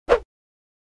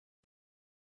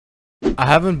I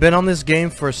haven't been on this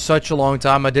game for such a long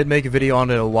time. I did make a video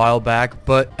on it a while back,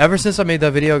 but ever since I made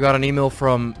that video, I got an email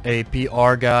from a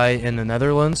PR guy in the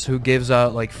Netherlands who gives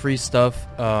out like free stuff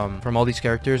from all these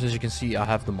characters. As you can see, I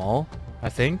have them all, I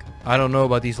think. I don't know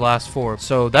about these last 4.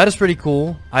 So that is pretty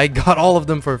cool. I got all of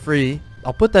them for free.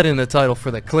 I'll put that in the title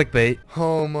for the clickbait.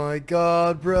 Oh my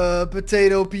god, bruh.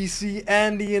 Potato PC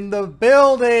Andy in the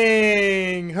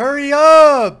building! Hurry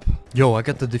up! Yo, I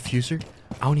got the diffuser.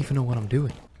 I don't even know what I'm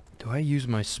doing. Do I use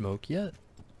my smoke yet?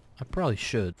 I probably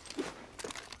should.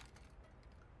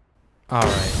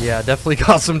 Alright, yeah, definitely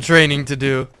got some training to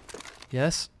do.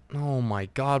 Yes? Oh my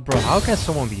god, bro. How can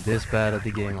someone be this bad at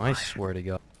the game? I swear to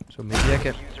god. So maybe I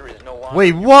can...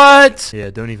 Wait, what?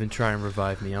 Yeah, don't even try and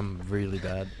revive me. I'm really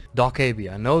bad. Doc AB,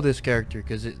 I know this character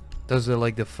because it does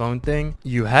like the phone thing.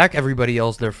 You hack everybody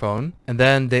else their phone, and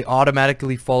then they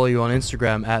automatically follow you on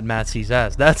Instagram at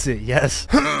MattC's. That's it, yes.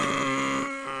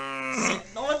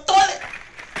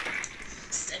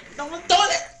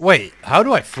 Wait, how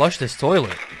do I flush this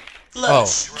toilet? Oh,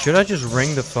 should I just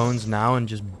ring the phones now and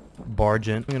just barge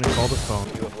in? I'm gonna call the phone.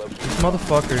 These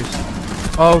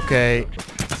motherfuckers. Okay.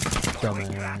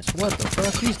 Dumbass. What the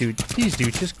fuck? These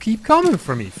dudes just keep coming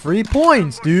for me. 3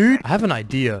 points, dude. I have an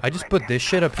idea. I just put this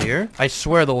shit up here. I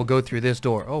swear they'll go through this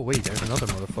door. Oh, wait, there's another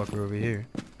motherfucker over here.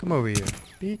 Come over here,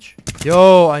 bitch.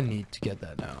 Yo, I need to get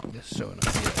that now. This is so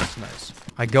nice. Yeah, that's nice.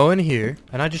 I go in here,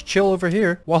 and I just chill over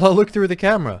here while I look through the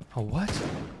camera. Oh, what?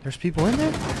 There's people in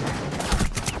there?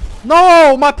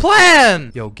 No, my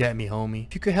plan! Yo, get me, homie.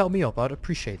 If you could help me up, I'd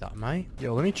appreciate that, mate.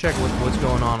 Yo, let me check what's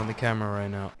going on the camera right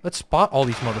now. Let's spot all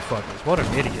these motherfuckers. What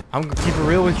an idiot. I'm gonna keep it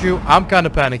real with you. I'm kind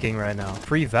of panicking right now.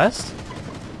 Free vest?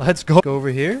 Let's go over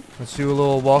here. Let's do a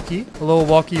little walkie. A little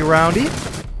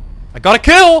walkie-aroundy. I got a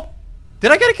kill!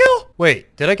 Did I get a kill?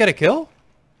 Wait, did I get a kill?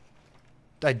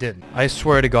 I didn't. I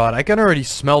swear to God, I can already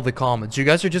smell the comments. You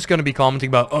guys are just gonna be commenting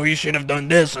about, oh, you should have done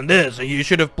this and this, and you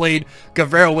should have played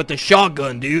Guerrero with the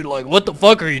shotgun, dude. Like, what the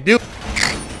fuck are you doing?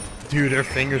 Dude, their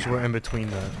fingers were in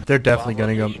between that. They're definitely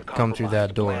gonna come through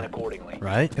that door.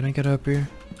 Right? Can I get up here?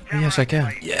 Yes, I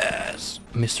can. Yes.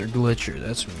 Mr. Glitcher,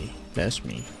 that's me. That's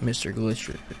me. Mr.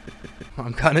 Glitcher.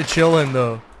 I'm kind of chilling,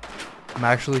 though. I'm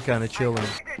actually kind of chilling.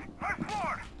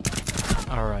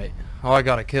 Alright. Oh, I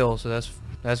got a kill, so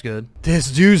that's good. This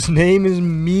dude's name is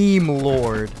Meme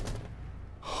Lord.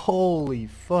 Holy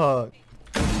fuck.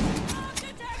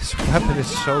 This weapon is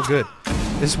so good.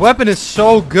 This weapon is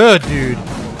so good, dude.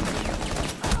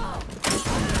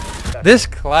 This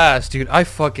class, dude. I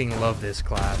fucking love this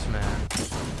class, man.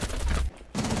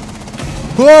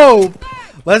 Whoa!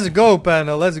 Let's go,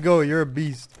 Panda. Let's go. You're a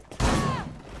beast.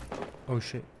 Oh,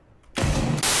 shit.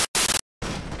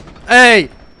 Hey!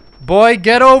 Boy,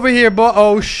 get over here, boy.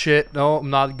 Oh, shit. No, I'm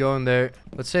not going there.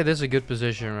 Let's say this is a good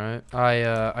position, right?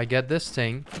 I get this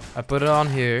thing. I put it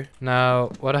on here. Now,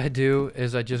 what I do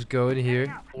is I just go in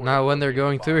here. Now, when they're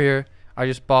going through here, I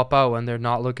just pop out when they're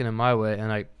not looking in my way.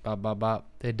 And I, bop, bop, bop.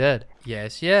 They're dead.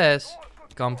 Yes, yes.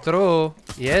 Come through.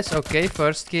 Yes, okay.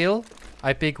 First kill.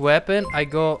 I pick weapon. I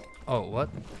go... Oh, what?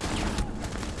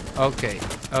 Okay.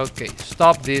 Okay.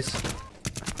 Stop this.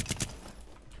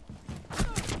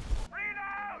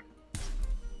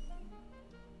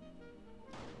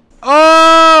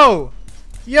 Oh!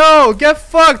 Yo, get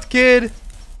fucked, kid.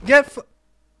 Get fu-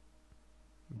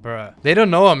 Bruh. They don't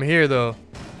know I'm here, though.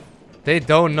 They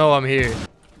don't know I'm here.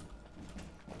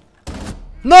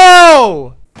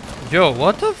 No! Yo,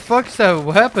 what the fuck's that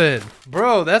weapon?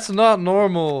 Bro, that's not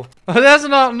normal. That's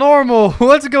not normal.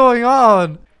 What's going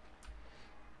on?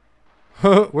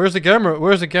 Where's the camera?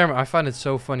 Where's the camera? I find it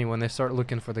so funny when they start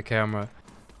looking for the camera.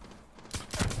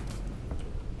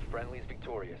 Friendly's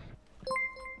victorious.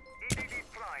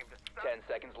 10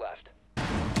 seconds left.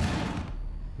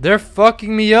 They're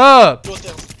fucking me up.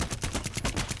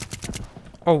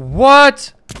 Oh,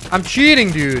 what? I'm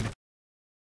cheating, dude.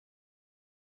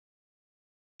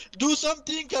 Do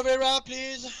something, Caveira,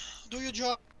 please. Do your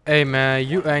job. Hey, man,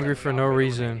 you angry for no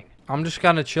reason. I'm just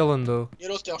kind of chilling, though.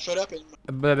 Yellowster, shut up and...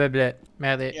 Blah, blah, blah.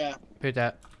 Merde. Yeah.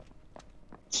 Putain.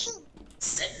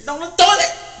 Sit dans le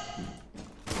toilet!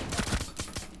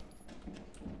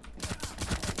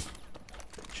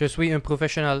 Je suis un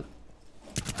professionnel.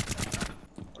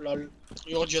 Lol.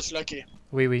 You're just lucky.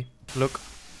 Oui, oui. Look.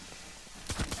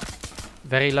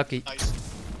 Very lucky. Nice.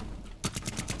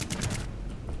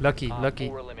 Lucky,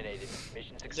 lucky.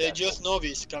 They just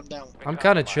novice, calm down. I'm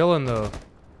kind of chilling, though.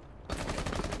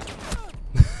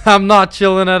 I'm not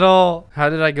chilling at all. How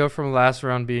did I go from last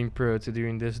round being pro to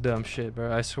doing this dumb shit,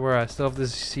 bro? I swear I still have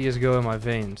this CSGO in my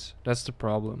veins. That's the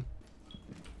problem.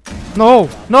 No!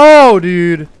 No,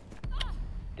 dude!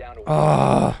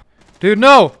 Ah, dude,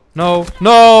 no! No!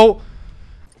 No!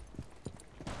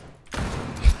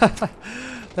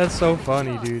 That's so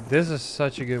funny, dude. This is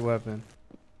such a good weapon.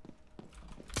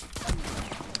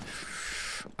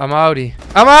 I'm outie.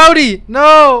 I'm outie!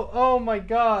 No! Oh my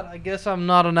god. I guess I'm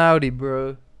not an outie,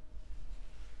 bro.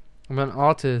 I'm an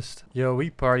autist. Yo, we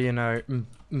partying our...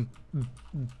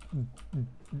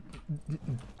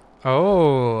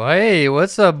 Oh, hey,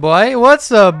 what's up, boy?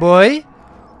 What's up, boy?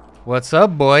 What's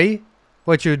up, boy?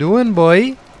 What you doing,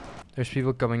 boy? There's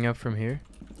people coming up from here,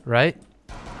 right?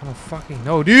 I don't fucking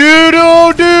know. Dude,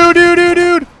 oh,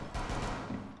 dude.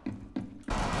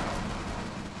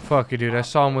 Fuck you, dude. I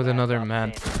saw him with another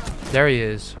man. There he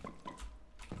is.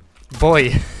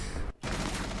 Boy.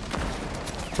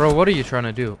 Bro, what are you trying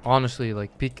to do? Honestly,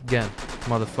 like, peek again,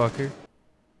 motherfucker.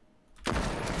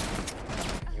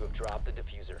 You have dropped the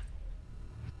diffuser.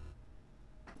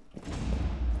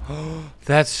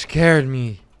 That scared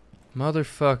me.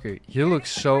 Motherfucker. You look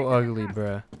so ugly,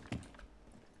 bruh.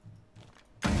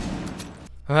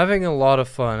 I'm having a lot of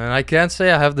fun, and I can't say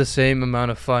I have the same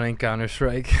amount of fun in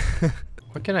Counter-Strike.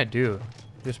 What can I do?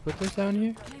 Just put this down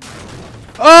here?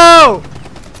 Oh!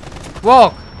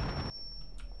 Walk!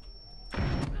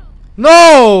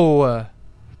 No!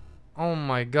 Oh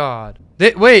my god.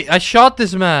 Wait, I shot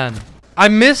this man. I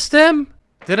missed him?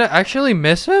 Did I actually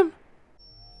miss him?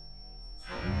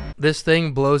 This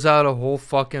thing blows out a whole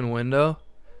fucking window.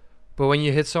 But when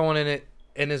you hit someone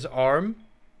in his arm,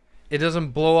 it doesn't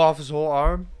blow off his whole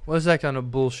arm. What is that kind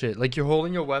of bullshit? Like you're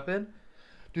holding your weapon.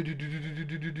 You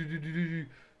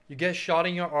get shot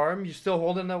in your arm. You still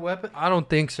holding that weapon? I don't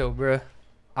think so, bruh.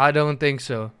 I don't think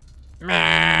so.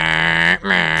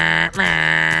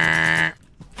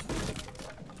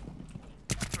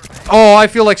 Oh, I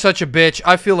feel like such a bitch.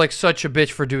 I feel like such a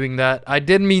bitch for doing that. I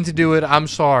didn't mean to do it. I'm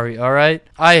sorry, alright?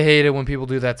 I hate it when people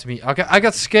do that to me. Okay, I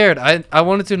got scared. I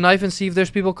wanted to knife and see if there's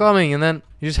people coming, and then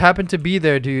you just happened to be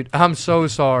there, dude. I'm so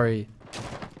sorry.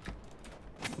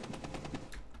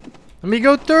 Let me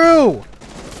go through!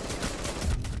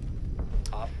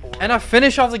 And I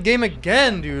finish off the game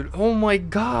again, dude. Oh my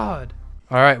god.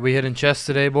 Alright, we hitting chest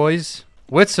today, boys.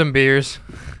 With some beers.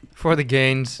 For the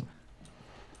gains.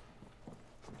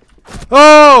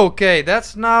 Oh, okay,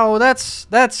 that's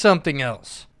something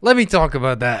else. Let me talk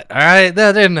about that, alright?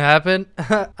 That didn't happen.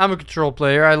 I'm a control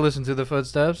player, I listen to the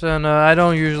footsteps, and I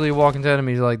don't usually walk into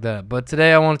enemies like that. But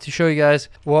today I wanted to show you guys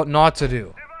what not to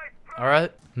do.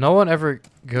 Alright? No one ever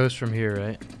goes from here,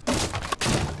 right?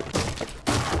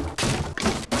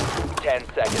 10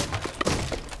 seconds.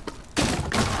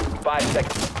 5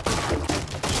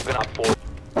 seconds. Been up 4.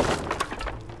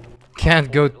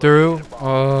 Can't go through.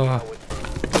 Oh.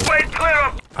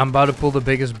 I'm about to pull the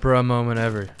biggest bruh moment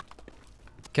ever.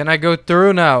 Can I go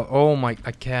through now? Oh my,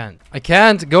 I can't. I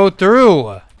can't go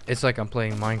through. It's like I'm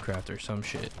playing Minecraft or some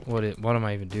shit. What am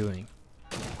I even doing?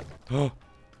 Oh.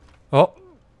 Oh.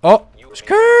 Oh.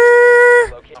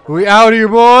 Skrrr! We out here,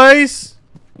 boys.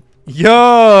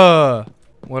 Yeah.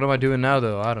 What am I doing now,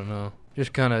 though? I don't know.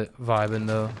 Just kind of vibing,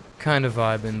 though.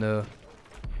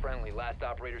 Friendly, last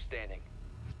operator standing.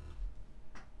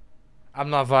 I'm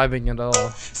not vibing at all.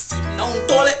 Sitting on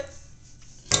toilet.